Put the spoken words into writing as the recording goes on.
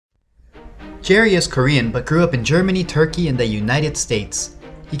Jerry is Korean but grew up in Germany, Turkey, and the United States.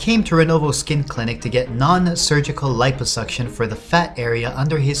 He came to Renovo Skin Clinic to get non-surgical liposuction for the fat area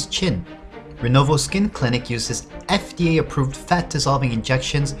under his chin. Renovo Skin Clinic uses FDA-approved fat-dissolving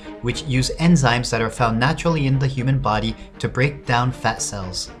injections which use enzymes that are found naturally in the human body to break down fat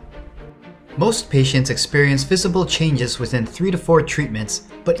cells. Most patients experience visible changes within 3 to 4 treatments,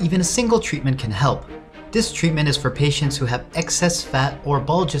 but even a single treatment can help. This treatment is for patients who have excess fat or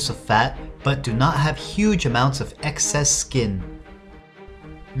bulges of fat, but do not have huge amounts of excess skin.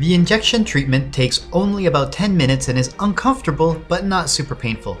 The injection treatment takes only about 10 minutes and is uncomfortable, but not super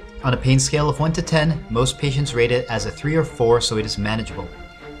painful. On a pain scale of 1 to 10, most patients rate it as a 3 or 4, so it is manageable.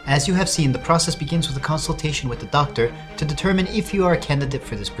 As you have seen, the process begins with a consultation with the doctor to determine if you are a candidate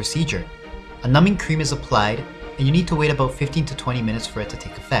for this procedure. A numbing cream is applied, and you need to wait about 15 to 20 minutes for it to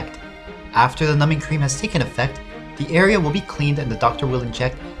take effect. After the numbing cream has taken effect, the area will be cleaned and the doctor will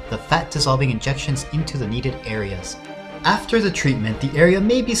inject the fat-dissolving injections into the needed areas. After the treatment, the area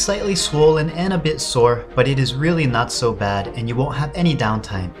may be slightly swollen and a bit sore, but it is really not so bad and you won't have any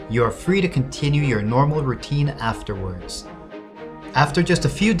downtime. You are free to continue your normal routine afterwards. After just a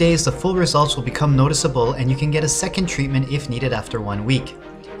few days, the full results will become noticeable and you can get a second treatment if needed after 1 week.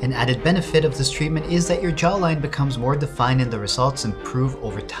 An added benefit of this treatment is that your jawline becomes more defined and the results improve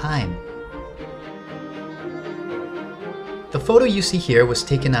over time. The photo you see here was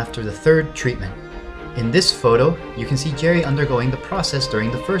taken after the 3rd treatment. In this photo, you can see Jerry undergoing the process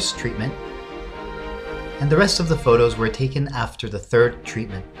during the 1st treatment, and the rest of the photos were taken after the 3rd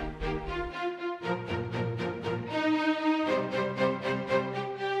treatment.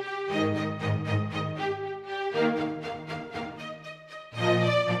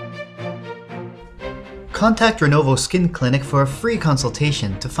 Contact Renovo Skin Clinic for a free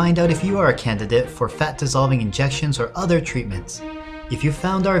consultation to find out if you are a candidate for fat-dissolving injections or other treatments. If you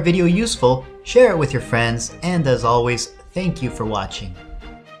found our video useful, share it with your friends, and as always, thank you for watching.